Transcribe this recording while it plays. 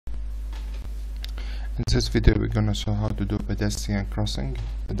In this video we're gonna show how to do pedestrian crossing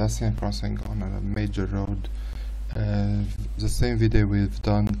on a major road. The same video we've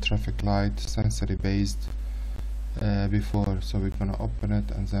done traffic light sensory based before, so we're gonna open it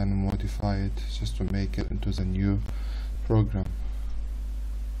and then modify it just to make it into the new program.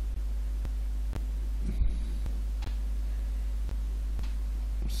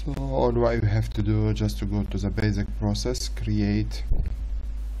 So all what you have to do just to go to the basic process, create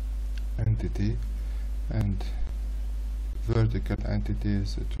entity, and vertical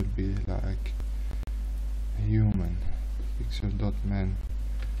entities, it will be like human picture.men,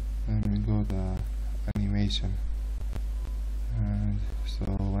 and we go the animation, and so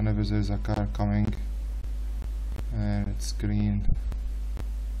whenever there's a car coming and it's green,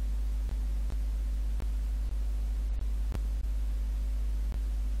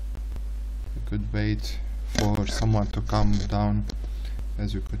 we could wait for someone to come down.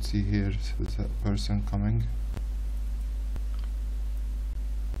 As you could see here, there's a person coming.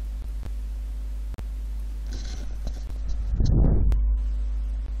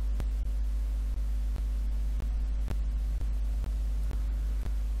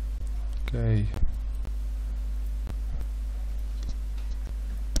 Okay,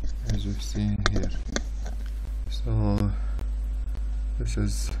 as you've seen here, so this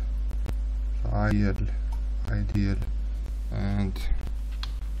is the ideal and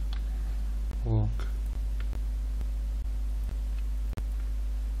walk.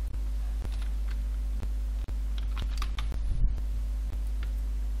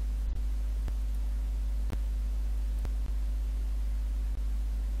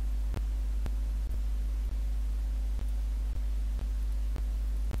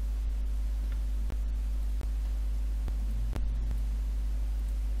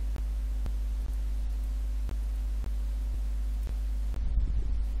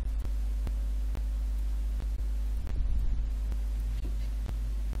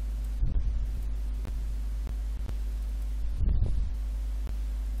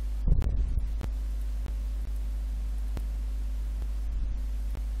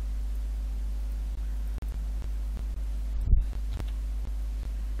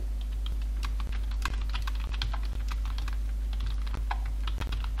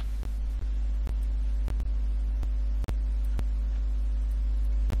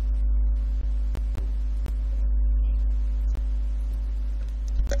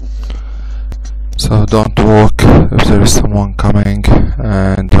 So don't walk if there is someone coming,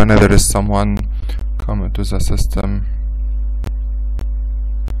 and whenever there is someone coming to the system,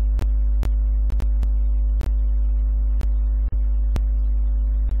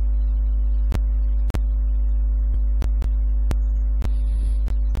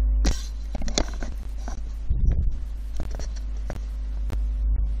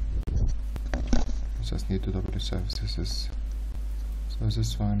 just need to double check this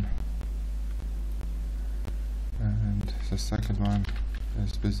one, and the second one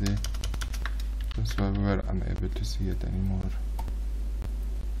is busy. That's why we were unable to see it anymore.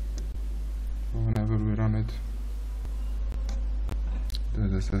 So whenever we run it to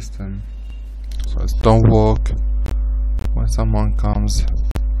the system, so it's don't walk. When someone comes,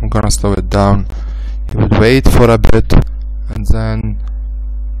 I'm gonna slow it down. You would wait for a bit and then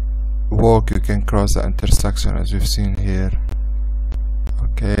walk. You can cross the intersection as we've seen here.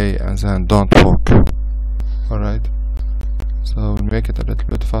 Okay, and then don't walk. Alright, so we'll make it a little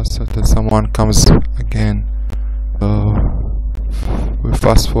bit faster till someone comes again. So we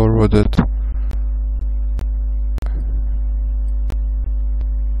fast forward it.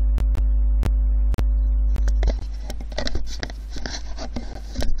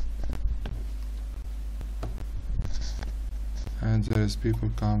 And there is people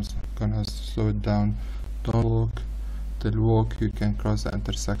comes, gonna slow it down. Don't walk. Till walk, you can cross the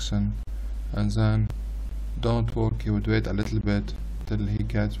intersection, and then don't walk, you would wait a little bit till he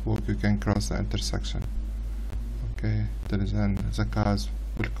gets walk, you can cross the intersection. Okay, till then the cars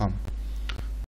will come.